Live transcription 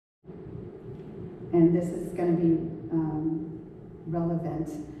And this is going to be relevant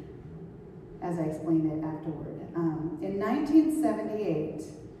as I explain it afterward. In 1978,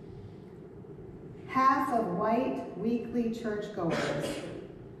 half of white weekly churchgoers,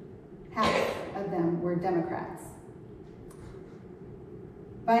 half of them were Democrats.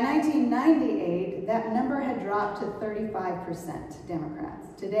 By 1998, that number had dropped to 35% Democrats.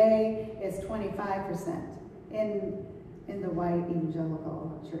 Today, it's 25% in the white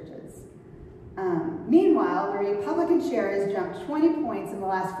evangelical churches. Meanwhile, the Republican share has jumped 20 points in the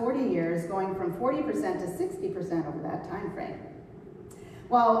last 40 years, going from 40% to 60% over that time frame.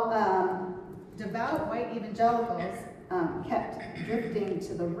 While devout white evangelicals kept drifting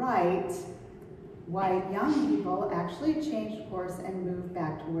to the right, white young people actually changed course and moved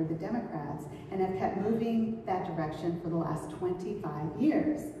back toward the Democrats and have kept moving that direction for the last 25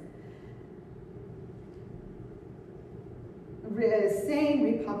 years.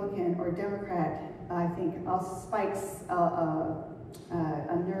 Saying Republican or Democrat, I think, also spikes a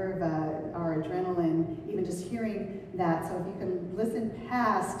nerve, our adrenaline, even just hearing that. So if you can listen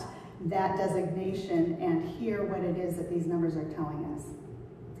past that designation and hear what it is that these numbers are telling us.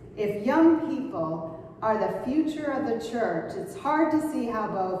 If young people are the future of the church, it's hard to see how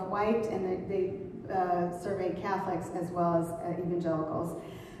both white and they surveyed Catholics as well as evangelicals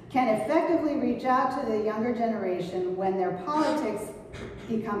can effectively reach out to the younger generation when their politics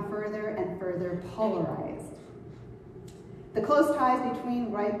become further and further polarized. The close ties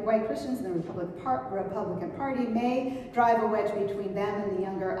between white Christians and the Republican Party may drive a wedge between them and the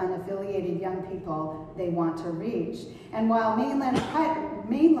younger, unaffiliated young people they want to reach. And while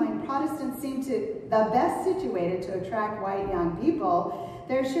mainline Protestants seem to the best situated to attract white young people,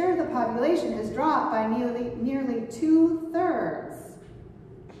 their share of the population has dropped by nearly two-thirds.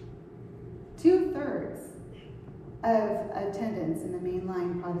 Two-thirds of attendance in the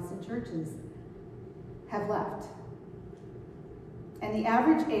mainline Protestant churches have left. And the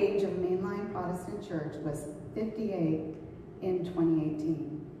average age of a mainline Protestant church was 58 in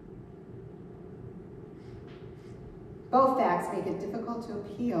 2018. Both facts make it difficult to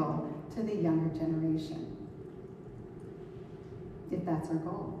appeal to the younger generation, if that's our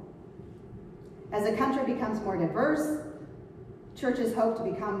goal. As the country becomes more diverse, churches hope to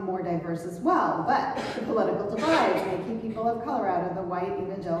become more diverse as well, but the political divides may keep people of color out of the white,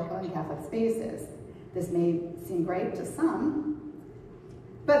 evangelical, and Catholic spaces. This may seem great to some,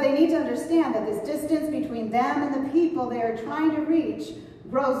 but they need to understand that this distance between them and the people they are trying to reach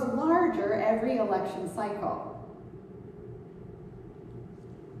grows larger every election cycle.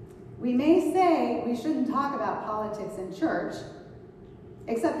 We may say we shouldn't talk about politics in church,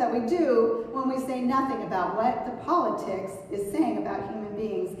 except that we do when we say nothing about what the politics is saying about human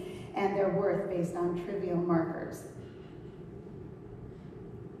beings and their worth based on trivial markers.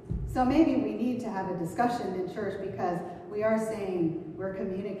 So maybe we need to have a discussion in church because we are saying we're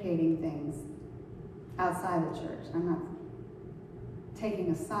communicating things outside the church. I'm not taking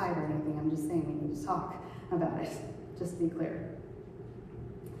a side or anything. I'm just saying we need to talk about it, just to be clear.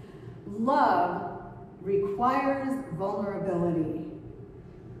 Love requires vulnerability.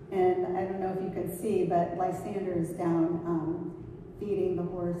 And I don't know if you can see, but Lysander is down feeding the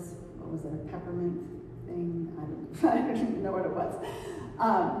horse. What was it, a peppermint thing? I don't even know what it was.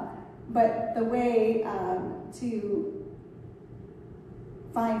 But the way to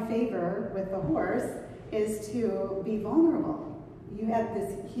find favor with the horse is to be vulnerable. You have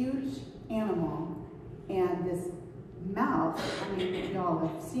this huge animal and this mouth. I mean, y'all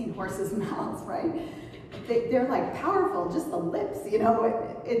have seen horses' mouths, right? They're like powerful, just the lips, you know.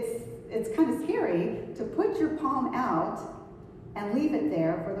 It's kind of scary to put your palm out and leave it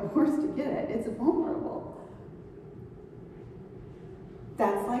there for the horse to get it. It's vulnerable.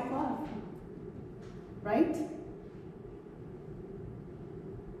 That's like love, right?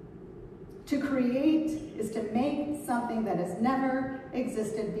 To create is to make something that has never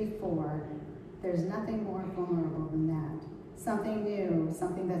existed before. There's nothing more vulnerable than that. Something new,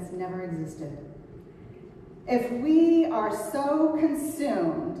 something that's never existed. If we are so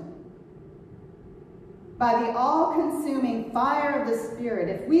consumed by the all-consuming fire of the Spirit,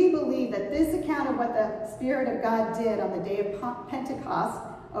 if we believe that this account of what the Spirit of God did on the day of Pentecost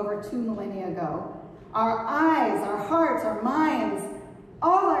over 2 millennia ago, our eyes, our hearts, our minds,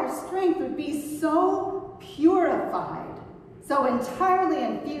 all our strength would be so purified, so entirely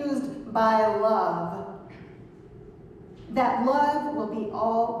infused by love, that love will be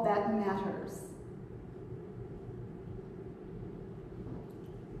all that matters.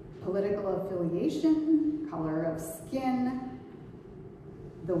 Political affiliation, color of skin,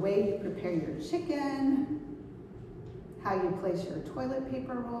 the way you prepare your chicken, how you place your toilet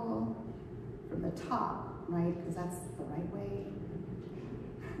paper roll, from the top, right? Because that's the right way.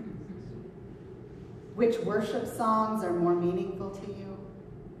 Which worship songs are more meaningful to you?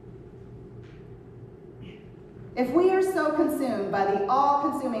 If we are so consumed by the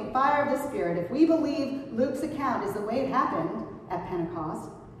all-consuming fire of the Spirit, if we believe Luke's account is the way it happened at Pentecost,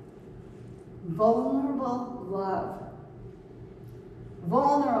 vulnerable love,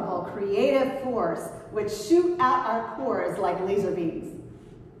 vulnerable creative force would shoot out our pores like laser beams.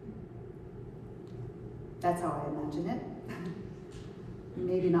 That's how I imagine it.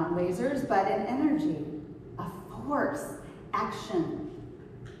 Maybe not lasers, but an energy, a force, action.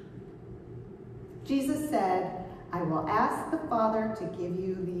 Jesus said, I will ask the Father to give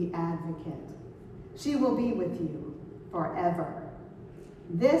you the advocate. She will be with you forever.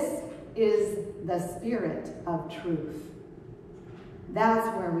 This is the Spirit of truth. That's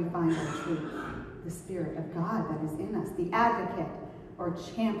where we find our truth. The Spirit of God that is in us. The advocate or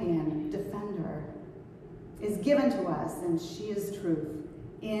champion, defender, is given to us, and she is truth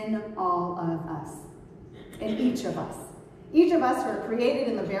in all of us, in each of us. Each of us are created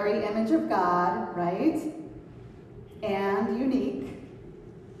in the very image of God, right? And unique.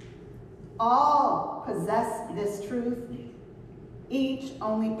 All possess this truth, each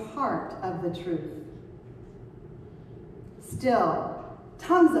only part of the truth. Still,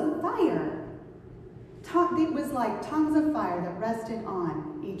 tongues of fire. It was like tongues of fire that rested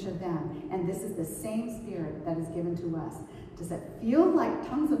on each of them. And this is the same Spirit that is given to us. Does it feel like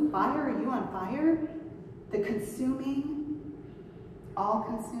tongues of fire? Are you on fire? The consuming,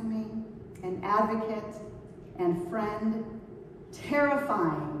 all-consuming, an advocate and friend,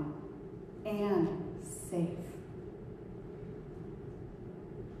 terrifying and safe.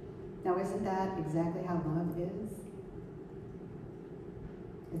 Now, isn't that exactly how love is?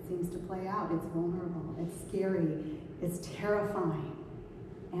 It seems to play out. It's vulnerable. It's scary. It's terrifying.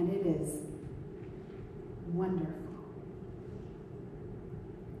 And it is wonderful.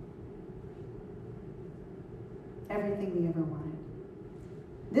 Everything we ever wanted.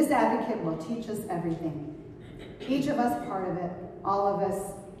 This advocate will teach us everything. Each of us part of it. All of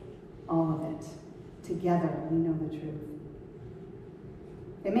us, all of it. Together, we know the truth.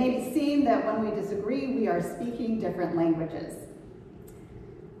 It may seem that when we disagree, we are speaking different languages.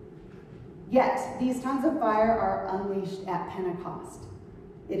 Yet, these tongues of fire are unleashed at Pentecost.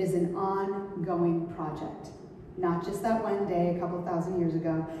 It is an ongoing project. Not just that one day, a couple thousand years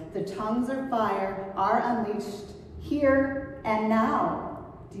ago. The tongues of fire are unleashed here and now.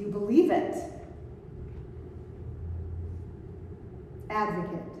 Do you believe it?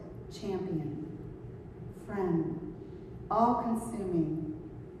 Advocate, champion, friend, all-consuming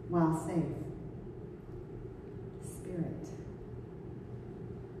while safe. Spirit.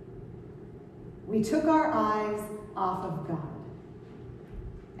 We took our eyes off of God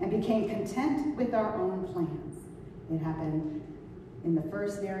and became content with our own plans. It happened in the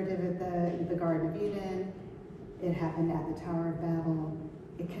first narrative at the Garden of Eden. It happened at the Tower of Babel.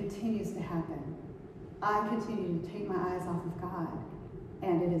 It continues to happen. I continue to take my eyes off of God,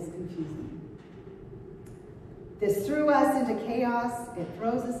 and it is confusing. This threw us into chaos. It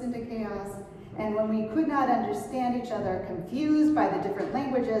throws us into chaos. And when we could not understand each other, confused by the different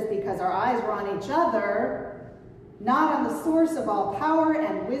languages because our eyes were on each other, not on the source of all power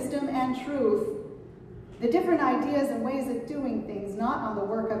and wisdom and truth, the different ideas and ways of doing things, not on the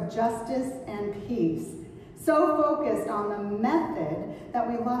work of justice and peace, so focused on the method that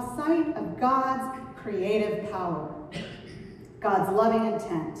we lost sight of God's creative power, God's loving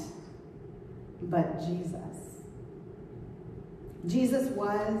intent, but Jesus. Jesus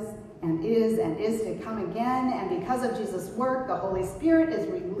was and is to come again, and because of Jesus' work, the Holy Spirit is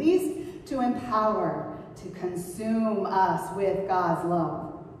released to empower, to consume us with God's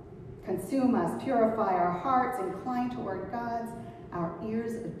love. Consume us, purify our hearts, incline toward God's, our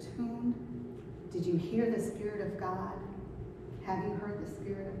ears attuned. Did you hear the Spirit of God? Have you heard the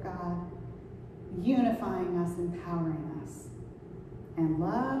Spirit of God? Unifying us, empowering us. And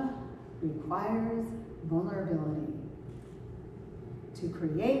love requires vulnerability. To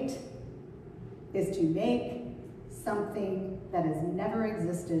create is to make something that has never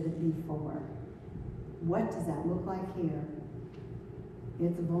existed before. What does that look like here?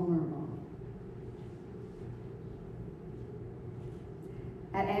 It's vulnerable.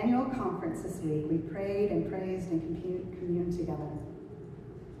 At annual conference this week, we prayed and praised and communed together.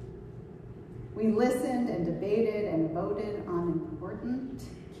 We listened and debated and voted on important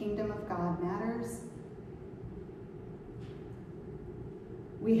Kingdom of God matters.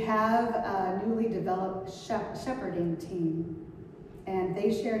 We have a newly developed shepherding team and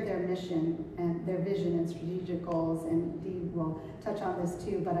they shared their mission and their vision and strategic goals, and Dee will touch on this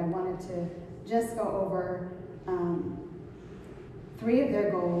too, but I wanted to just go over 3 of their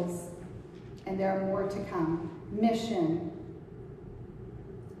goals, and there are more to come. Mission.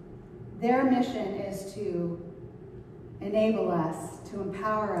 Their mission is to enable us, to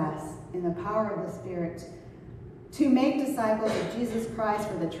empower us in the power of the Spirit, to make disciples of Jesus Christ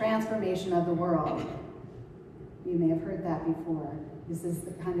for the transformation of the world. You may have heard that before. This is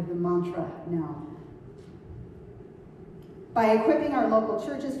the kind of the mantra now. By equipping our local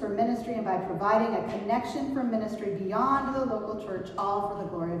churches for ministry and by providing a connection for ministry beyond the local church, all for the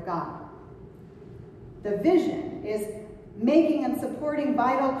glory of God. The vision is making and supporting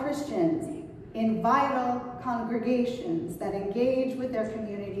vital Christians in vital congregations that engage with their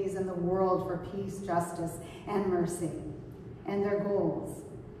communities and the world for peace, justice, and mercy. And their goals: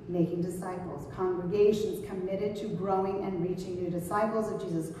 making disciples, congregations committed to growing and reaching new disciples of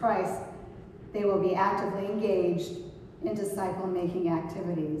Jesus Christ. They will be actively engaged in disciple-making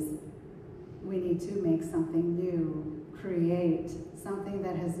activities. We need to make something new, create something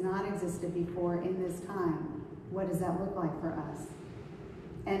that has not existed before in this time. What does that look like for us?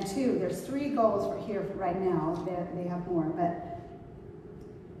 And 2, there's 3 goals for here right now. They have more, but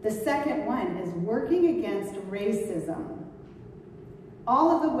the second one is working against racism.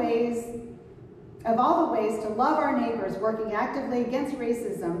 All the ways to love our neighbors, working actively against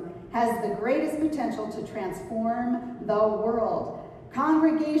racism has the greatest potential to transform the world.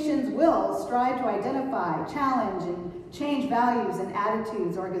 Congregations will strive to identify, challenge, and change values and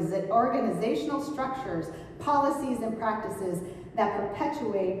attitudes, organizational structures, policies, and practices that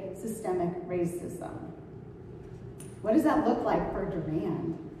perpetuate systemic racism. What does that look like for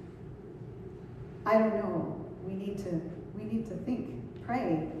Durand? I don't know. We need to think,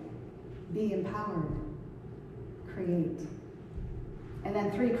 pray, be empowered, create. And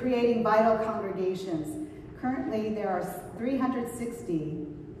then 3, creating vital congregations. Currently, there are 360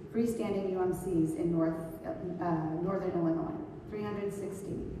 freestanding UMCs in northern Illinois.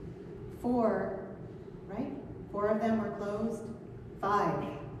 360. 4, right? 4 of them were closed. 5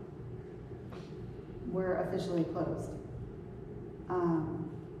 were officially closed.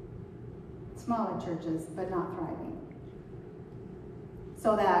 Smaller churches, but not thriving.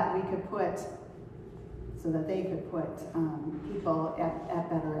 So that they could put people at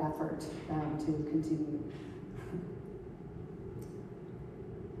better effort to continue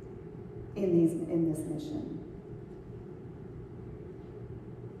in this mission.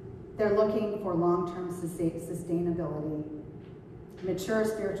 They're looking for long-term sustainability, mature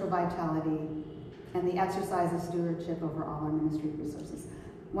spiritual vitality, and the exercise of stewardship over all our ministry resources.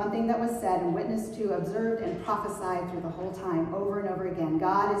 One thing that was said and witnessed to, observed, and prophesied through the whole time, over and over again: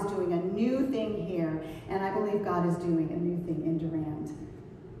 God is doing a new thing here, and I believe God is doing a new thing in Durand.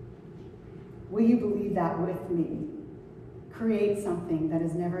 Will you believe that with me? Create something that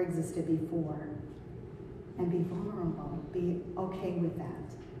has never existed before, and be vulnerable, be okay with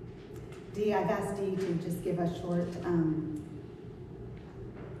that. Dee, I've asked Dee to just give a short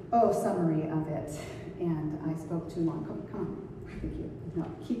summary of it, and I spoke too long. Come on. Thank you. No,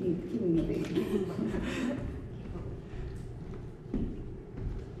 keep me moving.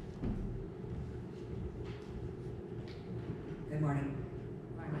 Good morning.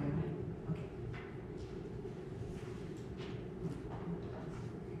 Okay.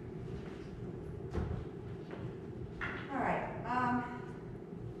 All right.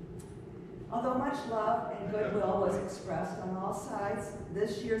 Although much love and goodwill was expressed on all sides,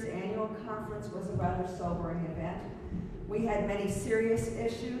 this year's annual conference was a rather sobering event. We had many serious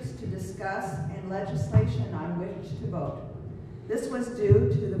issues to discuss and legislation on which to vote. This was due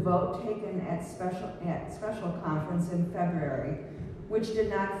to the vote taken at special conference in February, which did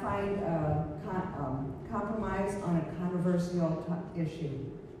not find a compromise on a controversial issue.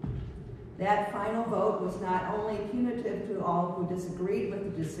 That final vote was not only punitive to all who disagreed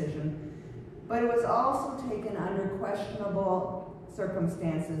with the decision, but it was also taken under questionable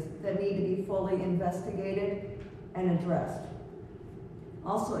circumstances that need to be fully investigated and addressed.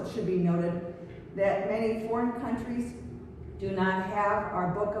 Also, it should be noted that many foreign countries do not have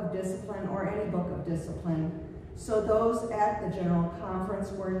our book of discipline or any book of discipline, so those at the General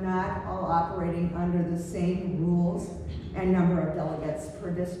Conference were not all operating under the same rules and number of delegates per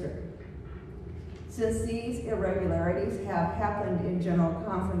district. Since these irregularities have happened in General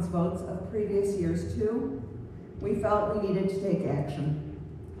Conference votes of previous years too, we felt we needed to take action.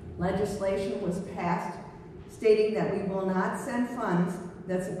 Legislation was passed stating that we will not send funds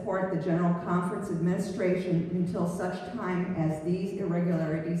that support the General Conference administration until such time as these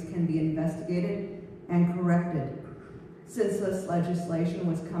irregularities can be investigated and corrected. Since this legislation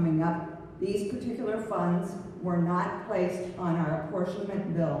was coming up, these particular funds were not placed on our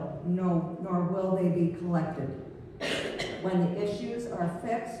apportionment bill, nor will they be collected. When the issues are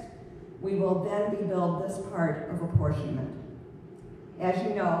fixed, we will then be billed this part of apportionment. As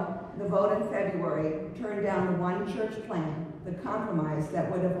you know, the vote in February turned down the one church plan, the compromise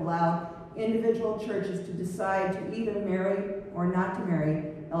that would have allowed individual churches to decide to either marry or not to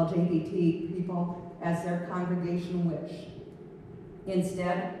marry LGBT people as their congregation wished.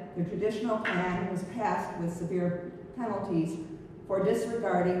 Instead, the traditional plan was passed with severe penalties for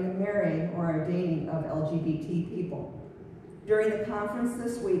disregarding the marrying or ordaining of LGBT people. During the conference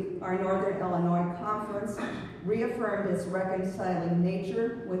this week, our Northern Illinois Conference reaffirmed its reconciling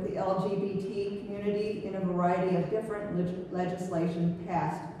nature with the LGBT community in a variety of different legislation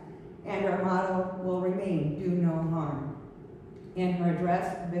passed, and our motto will remain, do no harm. In her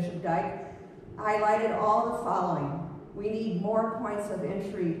address, Bishop Dyke highlighted all the following. We need more points of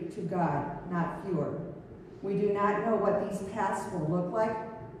entry to God, not fewer. We do not know what these paths will look like,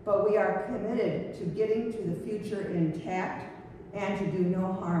 but we are committed to getting to the future intact and to do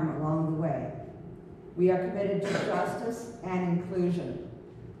no harm along the way. We are committed to justice and inclusion.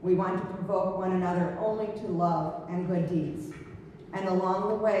 We want to provoke one another only to love and good deeds. And along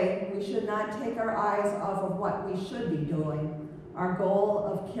the way, we should not take our eyes off of what we should be doing, our goal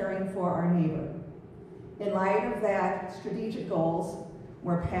of caring for our neighbor. In light of that, strategic goals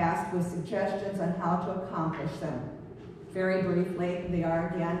were passed with suggestions on how to accomplish them. Very briefly, they are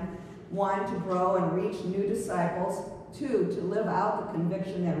again, 1, to grow and reach new disciples. 2, to live out the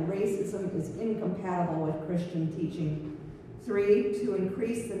conviction that racism is incompatible with Christian teaching. 3, to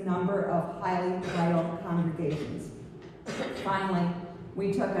increase the number of highly vital congregations. Finally,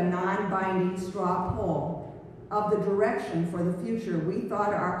 we took a non-binding straw poll of the direction for the future we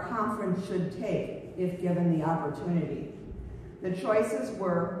thought our conference should take if given the opportunity. The choices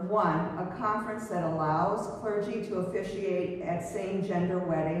were 1, a conference that allows clergy to officiate at same-gender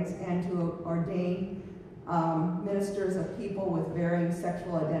weddings and to ordain ministers of people with varying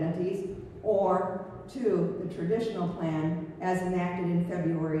sexual identities, or 2, the traditional plan as enacted in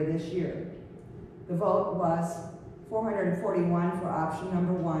February this year. The vote was 441 for option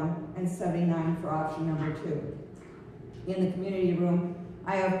number 1 and 79 for option number 2. In the community room,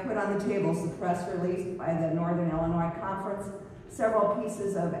 I have put on the tables the press release by the Northern Illinois Conference, several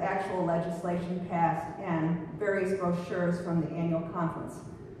pieces of actual legislation passed, and various brochures from the annual conference.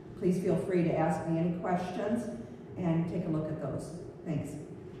 Please feel free to ask me any questions and take a look at those. Thanks.